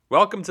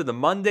Welcome to the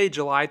Monday,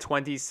 July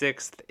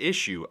 26th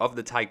issue of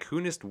the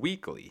Tycoonist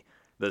Weekly,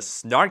 the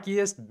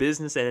snarkiest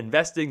business and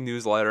investing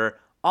newsletter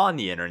on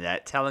the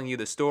internet telling you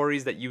the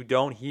stories that you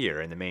don't hear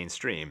in the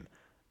mainstream.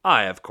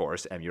 I, of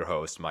course, am your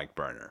host, Mike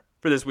Berner.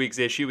 For this week's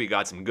issue, we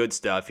got some good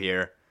stuff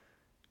here.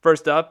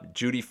 First up,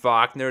 Judy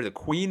Faulkner, the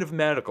queen of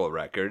medical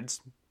records,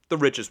 the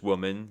richest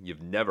woman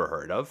you've never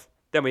heard of.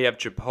 Then we have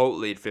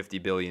Chipotle at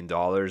 $50 billion,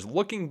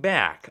 looking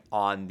back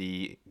on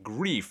the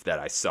grief that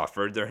I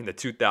suffered during the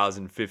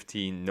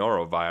 2015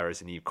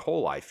 norovirus and E.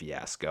 coli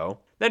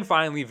fiasco. Then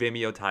finally,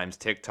 Vimeo times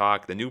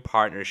TikTok, the new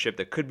partnership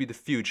that could be the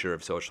future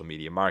of social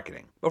media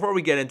marketing. Before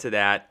we get into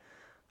that,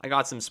 I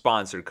got some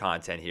sponsored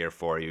content here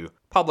for you.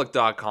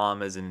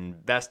 Public.com is an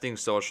investing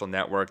social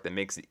network that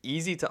makes it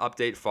easy to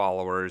update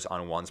followers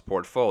on one's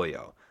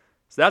portfolio.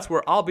 So that's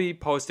where I'll be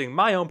posting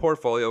my own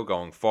portfolio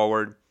going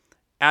forward.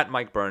 At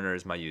Mike Berner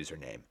is my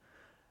username.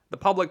 The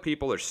Public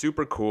people are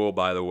super cool,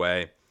 by the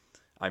way.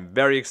 I'm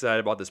very excited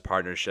about this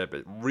partnership.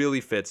 It really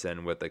fits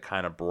in with the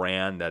kind of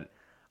brand that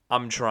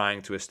I'm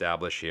trying to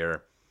establish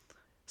here.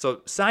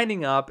 So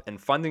signing up and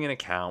funding an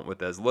account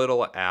with as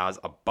little as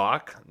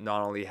 $1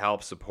 not only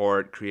helps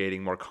support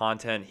creating more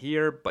content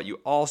here, but you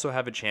also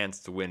have a chance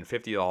to win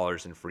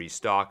 $50 in free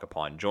stock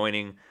upon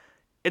joining.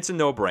 It's a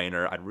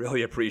no-brainer. I'd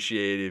really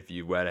appreciate it if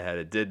you went ahead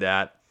and did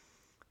that.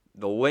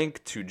 The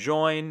link to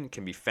join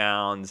can be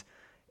found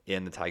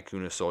in the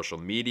Tycoonist social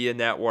media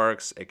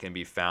networks. It can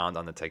be found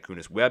on the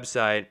Tycoonist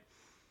website.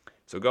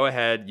 So go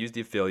ahead, use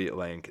the affiliate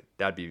link.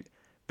 That'd be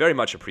very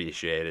much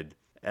appreciated.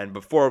 And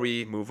before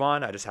we move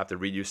on, I just have to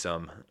read you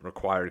some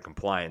required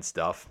compliance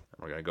stuff.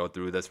 We're going to go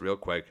through this real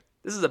quick.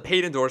 This is a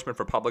paid endorsement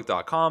for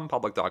Public.com.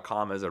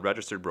 Public.com is a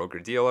registered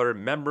broker-dealer,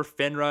 member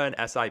FINRA and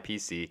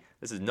SIPC.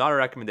 This is not a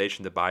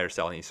recommendation to buy or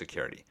sell any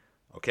security.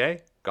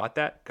 Okay? Got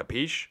that?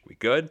 Capiche? We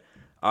good?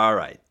 All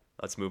right.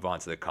 Let's move on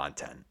to the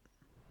content.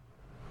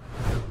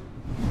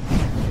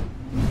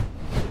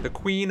 The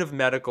Queen of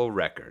Medical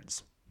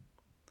Records.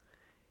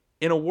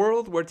 In a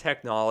world where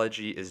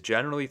technology is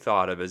generally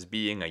thought of as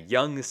being a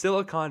young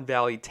Silicon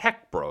Valley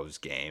tech bros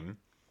game,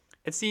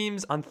 it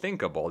seems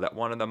unthinkable that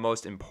one of the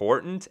most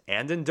important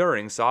and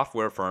enduring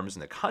software firms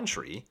in the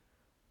country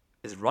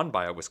is run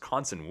by a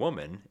Wisconsin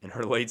woman in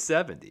her late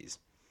 70s.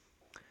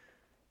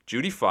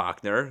 Judy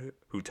Faulkner,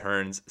 who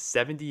turns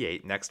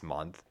 78 next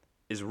month,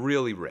 is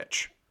really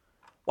rich.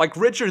 Like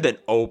richer than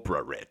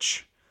Oprah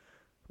rich.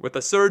 With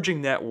a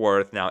surging net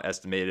worth now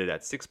estimated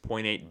at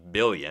 $6.8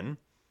 billion,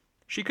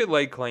 she could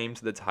lay claim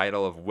to the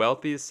title of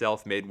wealthiest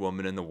self-made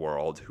woman in the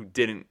world who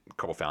didn't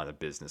co-found a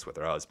business with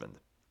her husband.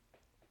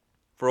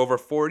 For over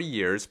 40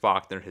 years,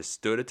 Faulkner has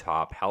stood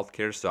atop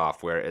healthcare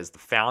software as the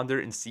founder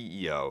and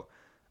CEO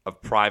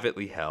of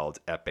privately held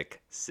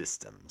Epic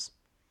Systems.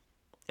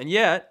 And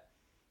yet,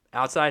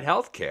 outside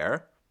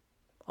healthcare,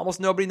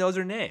 almost nobody knows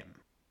her name.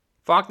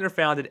 Faulkner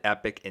founded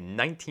Epic in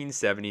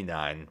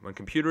 1979 when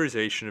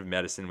computerization of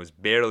medicine was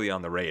barely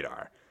on the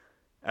radar.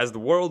 As the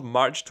world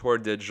marched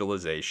toward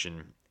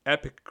digitalization,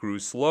 Epic grew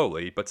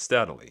slowly but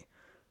steadily,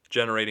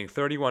 generating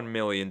 $31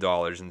 million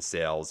in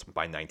sales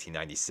by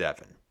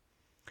 1997.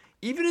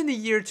 Even in the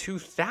year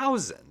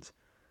 2000,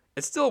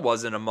 it still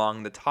wasn't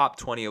among the top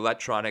 20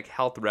 electronic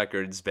health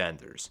records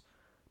vendors,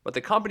 but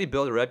the company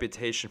built a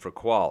reputation for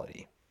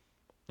quality.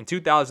 In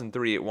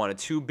 2003, it won a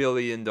 $2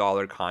 billion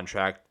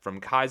contract from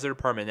Kaiser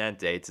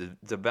Permanente to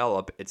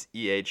develop its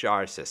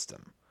EHR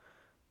system.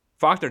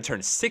 Faulkner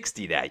turned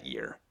 60 that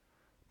year,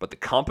 but the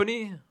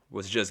company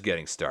was just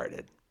getting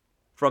started.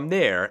 From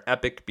there,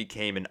 Epic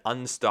became an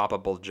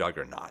unstoppable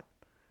juggernaut.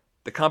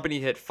 The company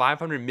hit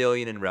 $500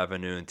 million in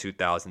revenue in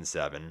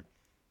 2007,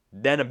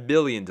 then $1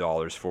 billion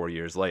 4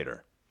 years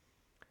later.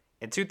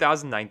 In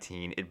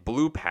 2019, it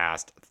blew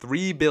past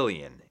 $3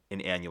 billion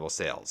in annual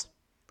sales.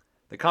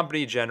 The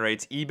company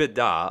generates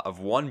EBITDA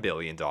of $1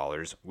 billion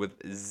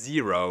with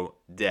zero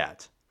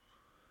debt.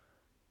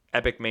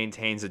 Epic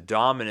maintains a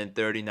dominant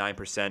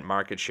 39%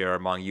 market share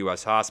among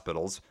U.S.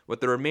 hospitals, with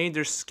the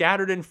remainder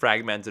scattered and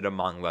fragmented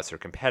among lesser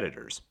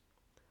competitors.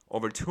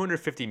 Over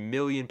 250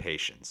 million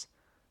patients,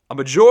 a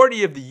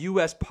majority of the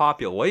U.S.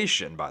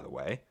 population, by the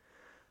way,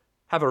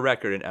 have a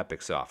record in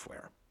Epic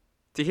software.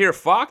 To hear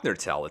Faulkner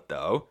tell it,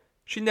 though,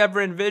 she never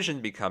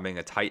envisioned becoming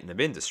a titan of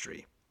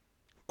industry.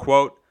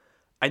 Quote,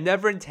 "I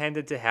never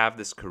intended to have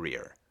this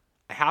career.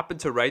 I happened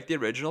to write the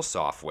original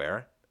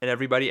software, and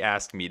everybody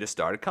asked me to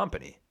start a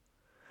company.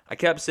 I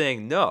kept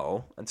saying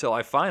no until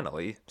I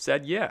finally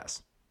said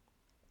yes."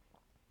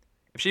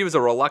 If she was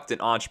a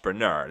reluctant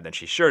entrepreneur, then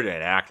she sure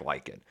didn't act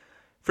like it,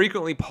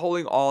 frequently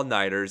pulling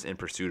all-nighters in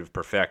pursuit of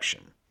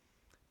perfection.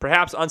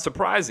 Perhaps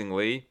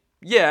unsurprisingly,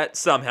 yet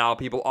somehow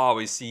people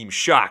always seem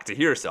shocked to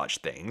hear such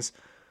things,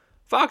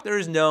 Faulkner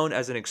is known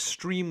as an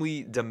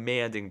extremely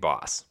demanding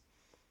boss.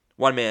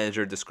 One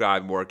manager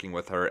described working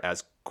with her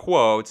as,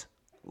 quote,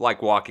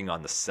 like walking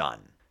on the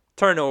sun.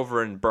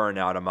 Turnover and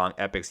burnout among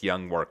Epic's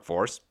young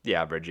workforce, the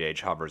average age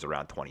hovers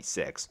around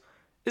 26,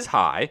 is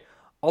high,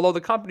 although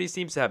the company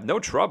seems to have no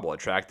trouble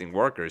attracting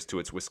workers to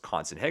its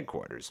Wisconsin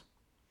headquarters.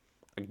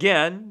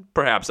 Again,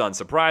 perhaps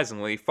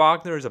unsurprisingly,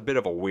 Faulkner is a bit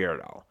of a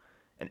weirdo,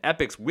 and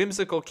Epic's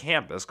whimsical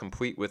campus,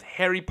 complete with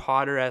Harry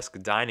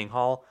Potter-esque dining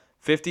hall,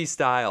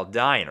 50s-style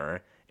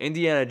diner,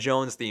 Indiana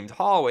Jones-themed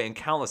hallway, and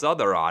countless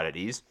other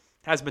oddities,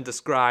 has been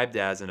described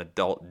as an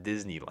adult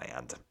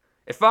Disneyland.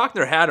 If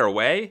Faulkner had her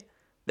way,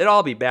 they'd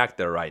all be back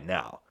there right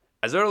now.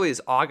 As early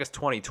as August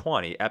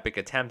 2020, Epic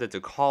attempted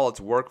to call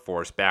its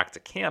workforce back to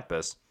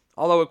campus,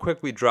 although it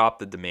quickly dropped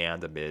the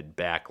demand amid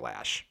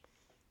backlash.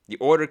 The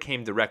order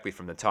came directly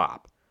from the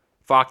top.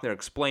 Faulkner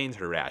explained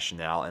her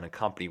rationale in a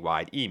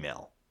company-wide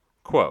email.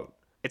 Quote,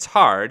 "It's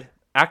hard,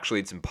 actually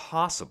it's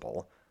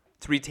impossible,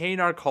 to retain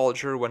our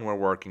culture when we're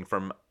working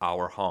from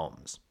our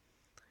homes.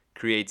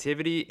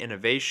 Creativity,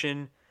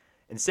 innovation,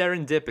 and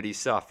serendipity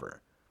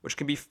suffer, which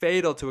can be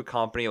fatal to a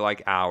company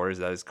like ours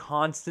that is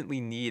constantly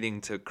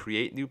needing to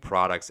create new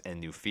products and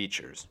new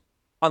features.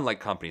 Unlike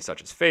companies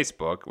such as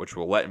Facebook, which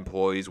will let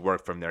employees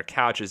work from their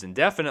couches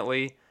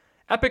indefinitely,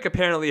 Epic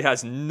apparently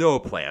has no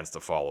plans to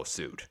follow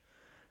suit.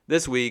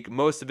 This week,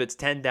 most of its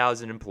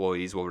 10,000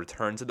 employees will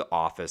return to the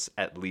office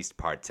at least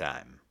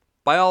part-time."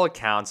 By all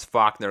accounts,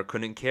 Faulkner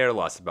couldn't care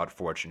less about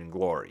fortune and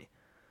glory.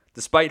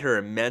 Despite her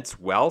immense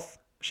wealth,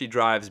 she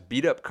drives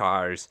beat-up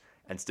cars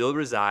and still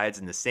resides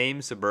in the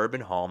same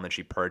suburban home that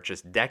she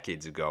purchased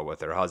decades ago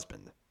with her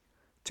husband.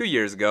 2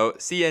 years ago,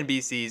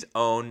 CNBC's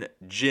own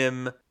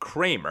Jim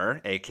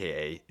Cramer,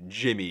 aka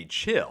Jimmy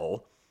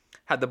Chill,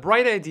 had the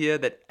bright idea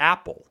that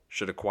Apple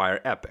should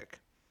acquire Epic.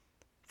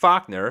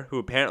 Faulkner, who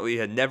apparently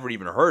had never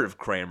even heard of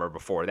Cramer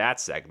before that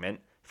segment,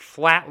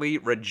 flatly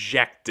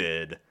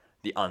rejected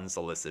the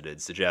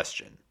unsolicited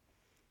suggestion.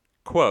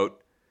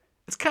 Quote,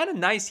 "It's kind of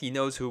nice he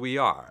knows who we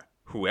are,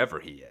 whoever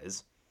he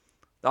is.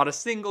 Not a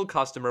single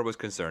customer was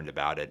concerned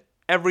about it.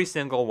 Every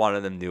single one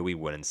of them knew we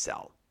wouldn't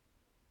sell.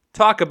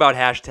 Talk about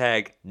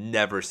hashtag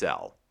never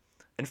sell.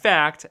 In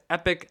fact,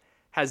 Epic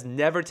has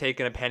never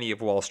taken a penny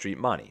of Wall Street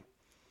money.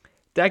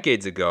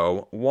 Decades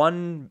ago,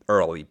 one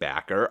early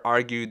backer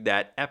argued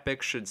that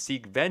Epic should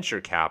seek venture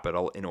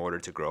capital in order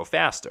to grow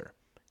faster,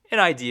 an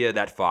idea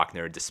that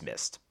Faulkner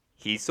dismissed.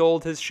 He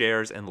sold his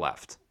shares and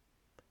left.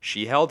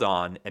 She held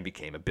on and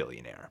became a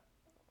billionaire.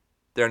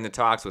 During the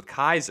talks with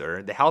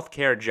Kaiser, the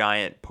healthcare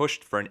giant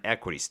pushed for an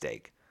equity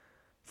stake.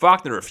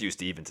 Faulkner refused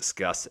to even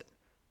discuss it.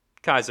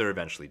 Kaiser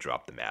eventually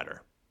dropped the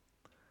matter.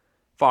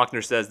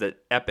 Faulkner says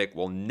that Epic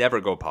will never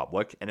go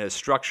public and has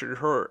structured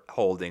her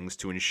holdings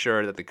to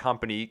ensure that the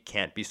company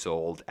can't be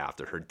sold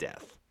after her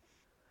death.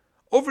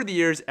 Over the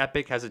years,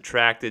 Epic has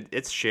attracted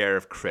its share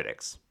of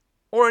critics,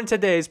 or in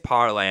today's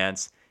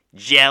parlance,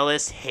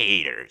 jealous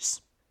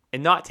haters.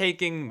 In not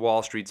taking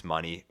Wall Street's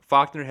money,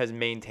 Faulkner has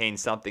maintained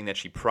something that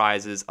she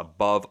prizes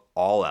above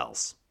all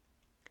else: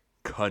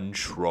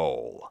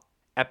 control.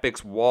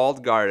 Epic's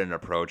walled garden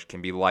approach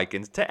can be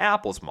likened to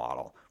Apple's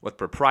model, with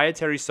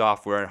proprietary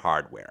software and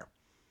hardware.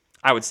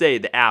 I would say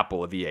the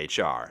Apple of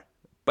EHR,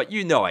 but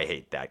you know I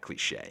hate that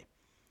cliche.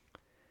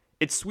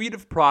 Its suite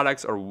of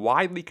products are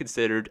widely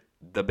considered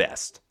the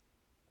best,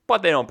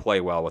 but they don't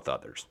play well with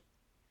others.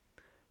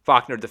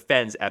 Faulkner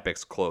defends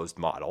Epic's closed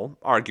model,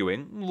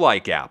 arguing,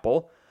 like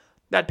Apple,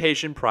 that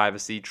patient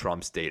privacy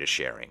trumps data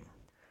sharing.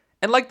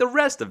 And like the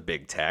rest of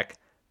big tech,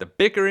 the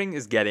bickering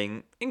is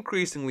getting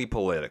increasingly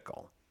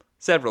political.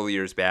 Several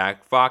years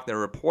back,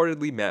 Faulkner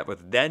reportedly met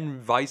with then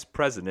Vice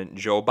President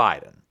Joe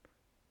Biden.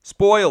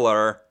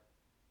 Spoiler,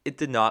 it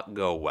did not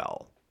go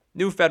well.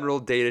 New federal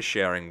data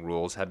sharing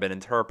rules have been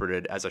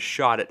interpreted as a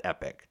shot at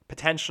Epic,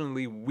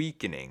 potentially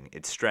weakening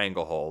its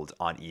stranglehold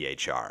on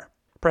EHR.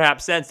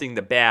 Perhaps sensing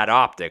the bad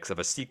optics of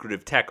a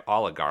secretive tech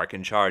oligarch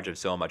in charge of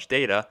so much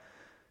data,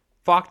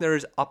 Faulkner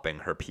is upping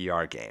her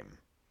PR game.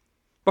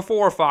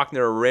 Before,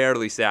 Faulkner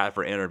rarely sat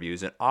for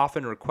interviews and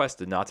often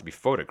requested not to be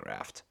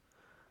photographed.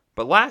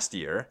 But last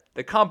year,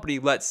 the company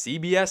let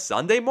CBS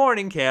Sunday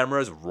morning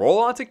cameras roll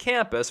onto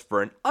campus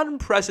for an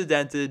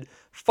unprecedented,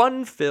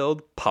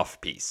 fun-filled puff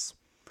piece.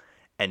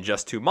 And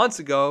just 2 months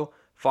ago,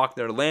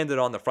 Faulkner landed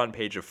on the front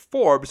page of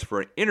Forbes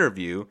for an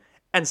interview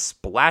and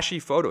splashy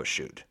photo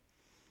shoot.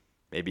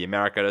 Maybe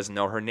America doesn't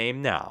know her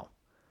name now,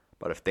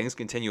 but if things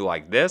continue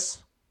like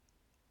this,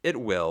 it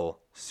will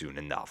soon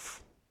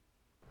enough.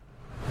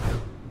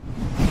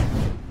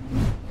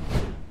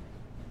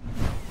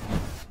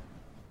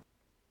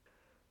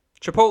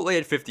 Chipotle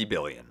at $50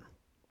 billion.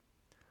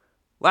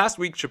 Last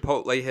week,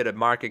 Chipotle hit a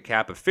market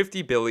cap of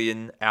 $50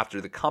 billion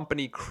after the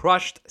company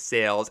crushed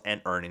sales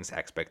and earnings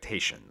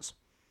expectations.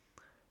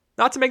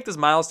 Not to make this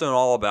milestone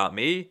all about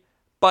me,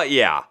 but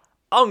yeah,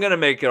 I'm going to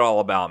make it all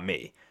about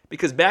me.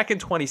 Because back in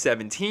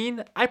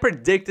 2017, I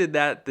predicted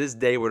that this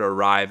day would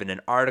arrive in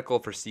an article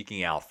for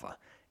Seeking Alpha.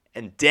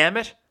 And damn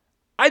it,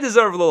 I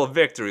deserve a little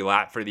victory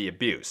lap for the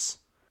abuse.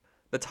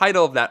 The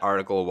title of that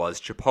article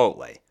was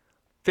Chipotle,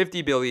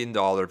 $50 billion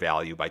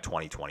value by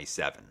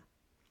 2027.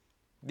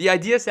 The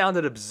idea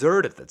sounded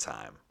absurd at the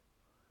time.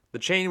 The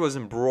chain was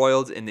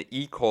embroiled in the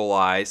E.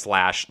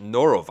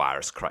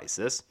 coli/norovirus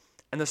crisis,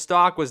 and the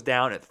stock was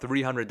down at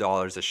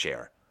 $300 a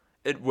share.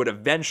 It would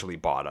eventually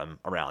bottom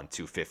around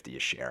 $250 a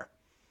share.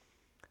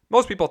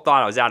 Most people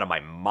thought I was out of my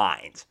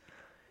mind.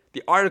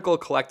 The article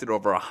collected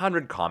over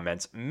 100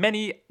 comments,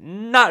 many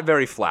not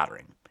very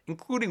flattering,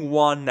 including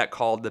one that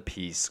called the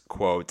piece,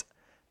 quote,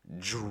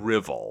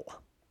 drivel.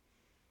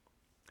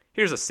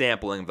 Here's a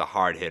sampling of the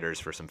hard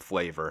hitters for some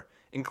flavor,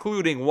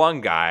 including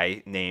one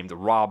guy named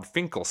Rob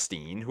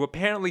Finkelstein, who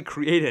apparently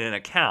created an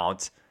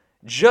account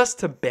just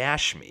to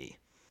bash me.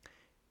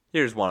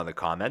 Here's one of the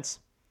comments.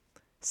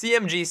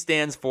 CMG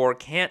stands for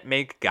can't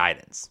make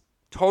guidance.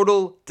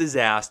 Total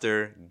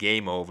disaster,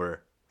 game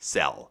over,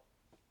 sell.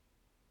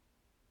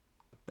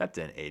 That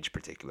didn't age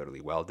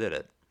particularly well, did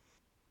it?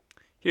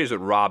 Here's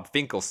what Rob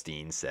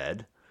Finkelstein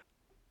said.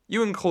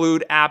 You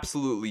include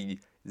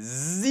absolutely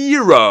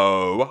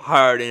zero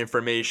hard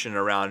information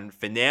around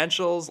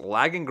financials,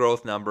 lagging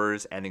growth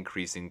numbers, and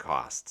increasing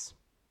costs.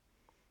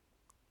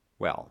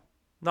 Well,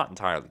 not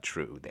entirely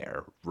true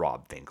there,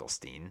 Rob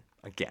Finkelstein.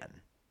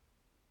 Again,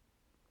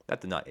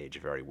 that did not age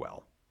very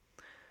well.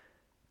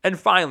 And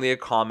finally, a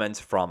comment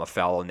from a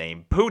fellow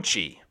named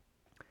Poochie.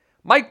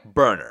 Mike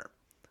Berner.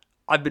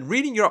 I've been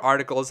reading your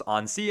articles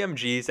on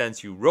CMG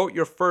since you wrote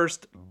your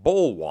first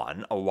bull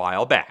one a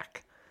while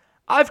back.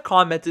 I've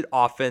commented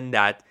often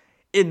that,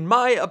 in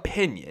my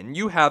opinion,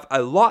 you have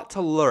a lot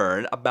to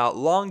learn about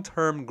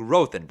long-term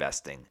growth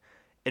investing.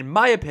 In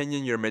my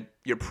opinion,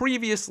 your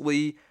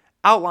previously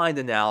outlined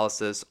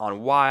analysis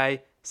on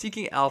why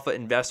seeking alpha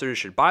investors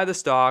should buy the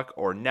stock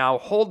or now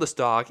hold the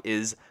stock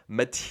is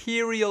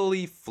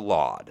materially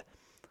flawed.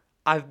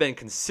 I've been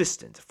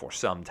consistent for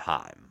some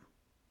time.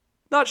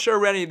 Not sure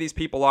where any of these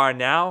people are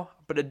now,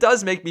 but it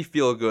does make me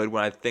feel good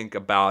when I think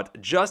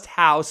about just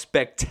how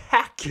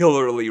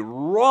spectacularly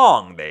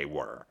wrong they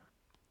were.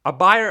 A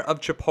buyer of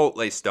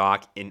Chipotle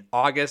stock in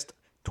August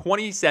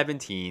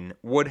 2017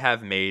 would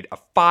have made a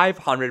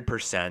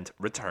 500%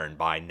 return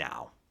by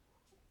now.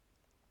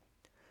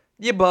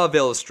 The above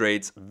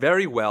illustrates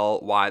very well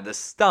why the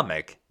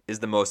stomach is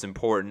the most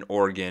important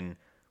organ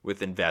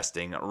with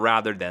investing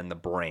rather than the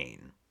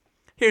brain.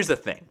 Here's the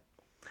thing.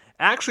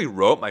 I actually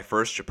wrote my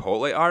first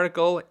Chipotle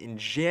article in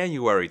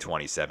January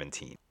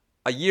 2017.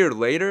 A year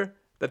later,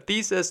 the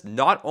thesis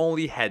not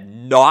only had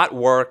not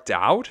worked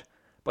out,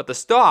 but the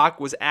stock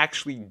was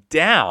actually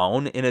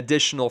down an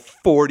additional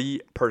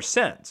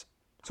 40%.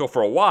 So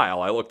for a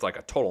while, I looked like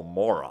a total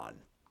moron.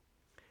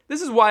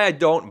 This is why I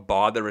don't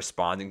bother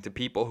responding to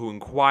people who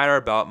inquire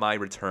about my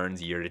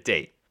returns year to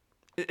date.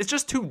 It's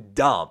just too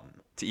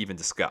dumb to even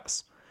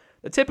discuss.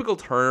 The typical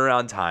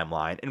turnaround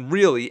timeline in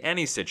really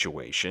any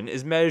situation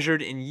is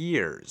measured in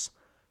years.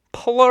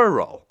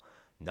 Plural.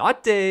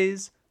 Not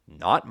days,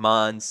 not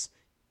months,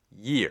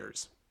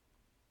 years.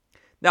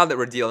 Now that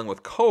we're dealing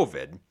with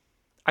COVID,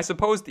 I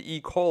suppose the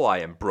E.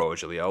 coli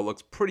imbroglio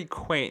looks pretty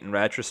quaint in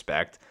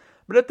retrospect,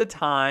 but at the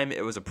time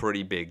it was a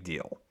pretty big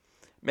deal.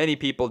 Many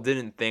people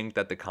didn't think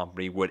that the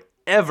company would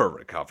ever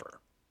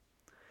recover.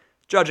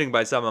 Judging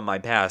by some of my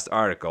past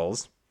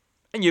articles,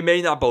 and you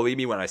may not believe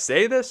me when I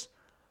say this,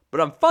 but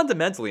I'm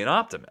fundamentally an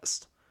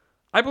optimist.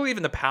 I believe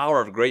in the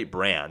power of great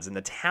brands and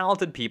the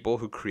talented people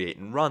who create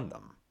and run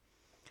them.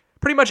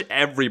 Pretty much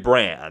every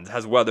brand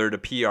has weathered a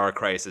PR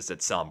crisis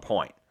at some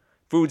point.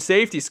 Food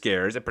safety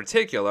scares, in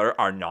particular,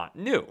 are not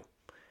new.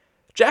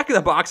 Jack in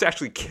the Box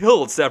actually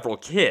killed several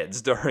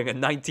kids during a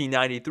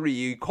 1993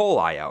 E.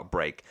 coli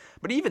outbreak,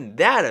 but even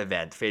that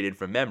event faded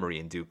from memory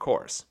in due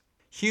course.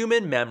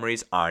 Human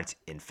memories aren't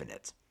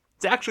infinite.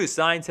 It's actually a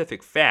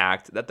scientific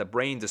fact that the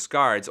brain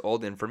discards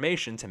old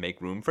information to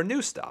make room for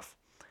new stuff.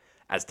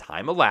 As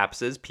time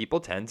elapses, people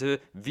tend to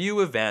view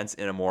events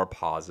in a more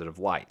positive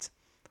light.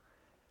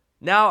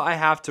 Now I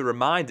have to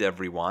remind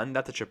everyone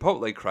that the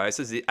Chipotle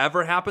crisis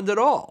ever happened at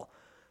all.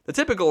 The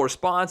typical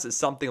response is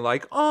something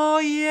like, "Oh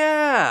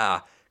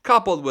yeah,"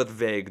 coupled with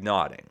vague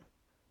nodding.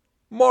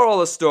 Moral of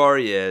the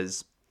story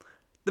is,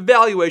 the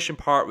valuation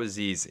part was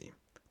easy.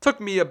 Took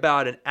me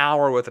about an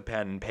hour with a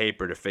pen and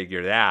paper to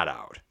figure that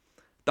out.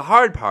 The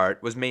hard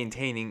part was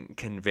maintaining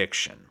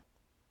conviction.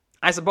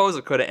 I suppose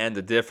it could have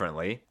ended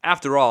differently.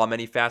 After all,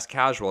 many fast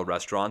casual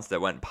restaurants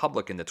that went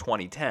public in the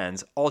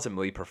 2010s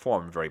ultimately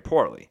performed very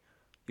poorly.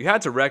 You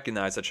had to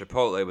recognize that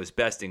Chipotle was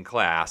best in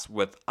class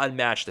with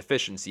unmatched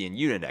efficiency in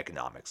unit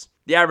economics.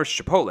 The average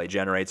Chipotle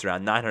generates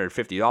around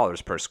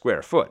 $950 per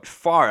square foot,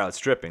 far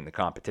outstripping the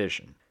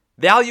competition.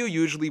 Value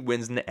usually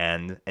wins in the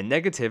end, and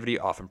negativity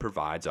often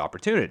provides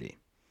opportunity.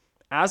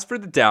 As for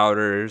the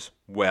doubters,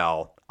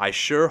 well, I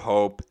sure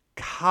hope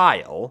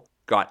Kyle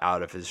got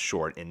out of his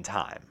short in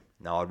time.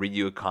 Now I'll read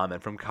you a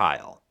comment from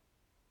Kyle.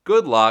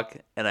 Good luck,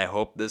 and I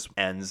hope this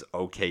ends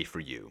okay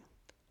for you.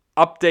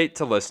 Update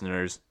to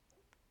listeners,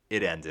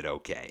 it ended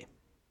okay.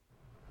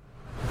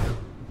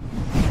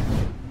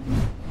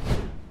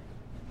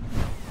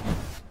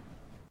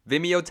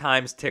 Vimeo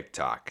times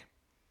TikTok.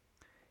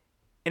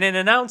 In an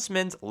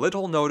announcement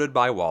little noted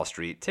by Wall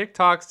Street,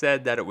 TikTok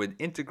said that it would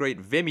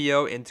integrate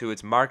Vimeo into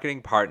its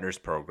marketing partners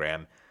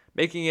program,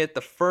 making it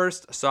the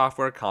first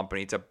software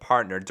company to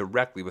partner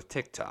directly with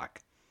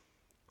TikTok.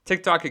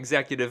 TikTok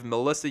executive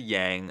Melissa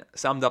Yang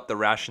summed up the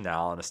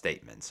rationale in a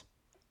statement.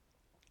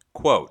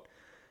 Quote,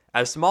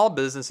 as small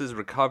businesses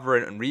recover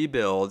and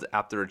rebuild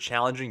after a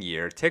challenging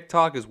year,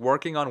 TikTok is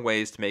working on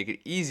ways to make it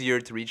easier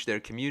to reach their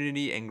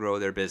community and grow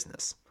their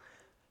business.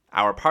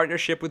 Our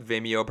partnership with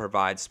Vimeo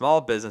provides small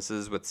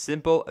businesses with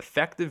simple,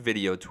 effective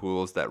video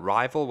tools that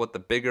rival what the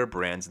bigger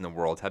brands in the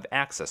world have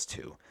access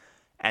to,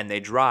 and they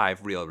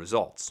drive real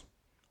results.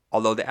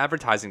 Although the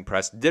advertising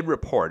press did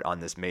report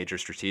on this major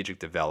strategic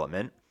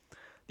development,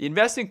 the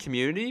investing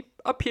community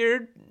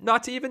appeared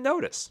not to even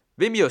notice.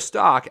 Vimeo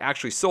stock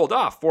actually sold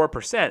off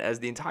 4% as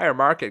the entire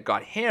market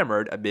got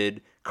hammered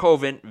amid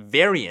COVID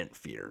variant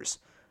fears.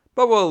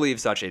 But we'll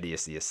leave such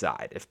idiocy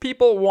aside. If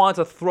people want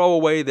to throw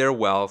away their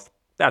wealth,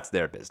 that's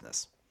their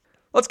business.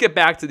 Let's get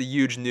back to the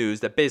huge news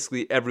that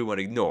basically everyone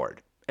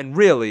ignored. And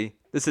really,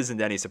 this isn't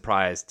any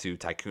surprise to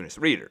Tycoonist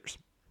readers.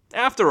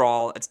 After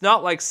all, it's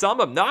not like some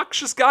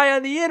obnoxious guy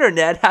on the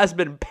internet has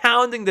been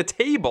pounding the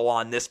table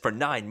on this for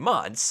 9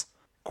 months.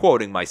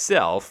 Quoting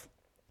myself,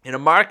 in a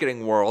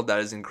marketing world that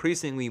is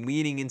increasingly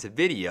leaning into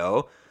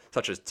video,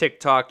 such as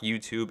TikTok,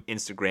 YouTube,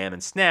 Instagram,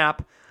 and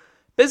Snap,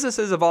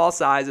 businesses of all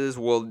sizes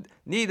will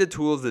need the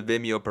tools that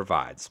Vimeo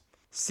provides.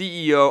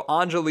 CEO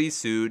Anjali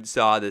Sood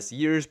saw this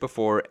years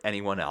before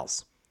anyone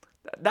else.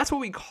 That's what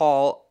we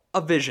call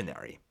a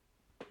visionary.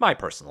 My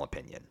personal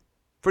opinion.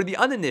 For the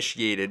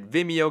uninitiated,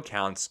 Vimeo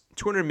counts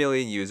 200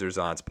 million users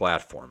on its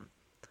platform.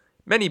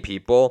 Many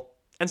people,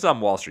 and some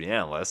Wall Street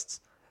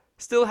analysts,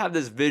 still have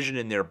this vision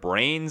in their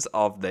brains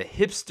of the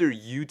hipster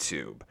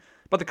YouTube,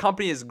 but the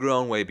company has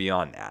grown way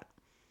beyond that.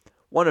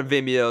 One of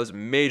Vimeo's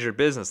major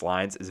business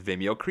lines is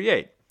Vimeo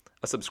Create,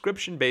 a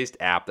subscription-based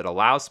app that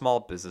allows small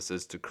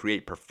businesses to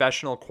create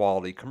professional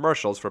quality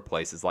commercials for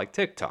places like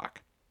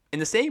TikTok. In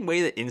the same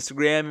way that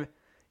Instagram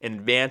and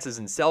advances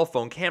in cell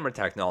phone camera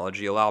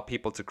technology allow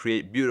people to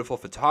create beautiful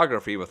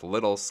photography with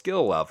little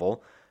skill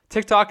level,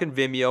 TikTok and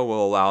Vimeo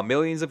will allow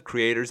millions of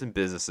creators and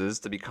businesses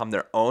to become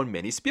their own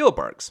mini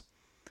Spielbergs.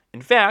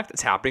 In fact,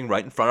 it's happening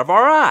right in front of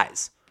our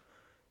eyes.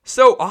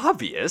 So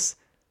obvious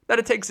that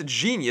it takes a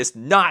genius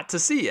not to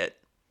see it.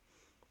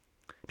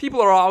 People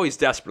are always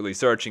desperately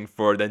searching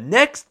for the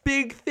next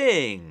big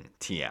thing,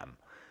 TM,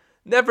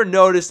 never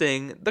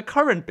noticing the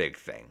current big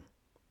thing.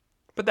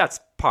 But that's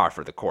par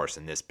for the course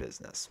in this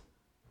business.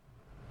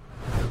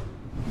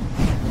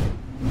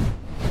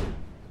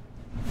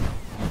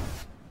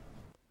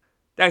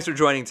 Thanks for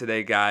joining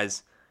today,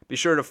 guys. Be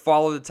sure to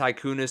follow the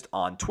Tycoonist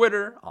on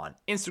Twitter, on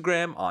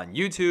Instagram, on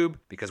YouTube,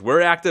 because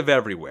we're active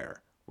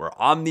everywhere. We're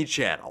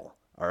omni-channel.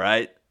 All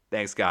right?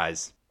 Thanks,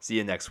 guys. See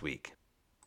you next week.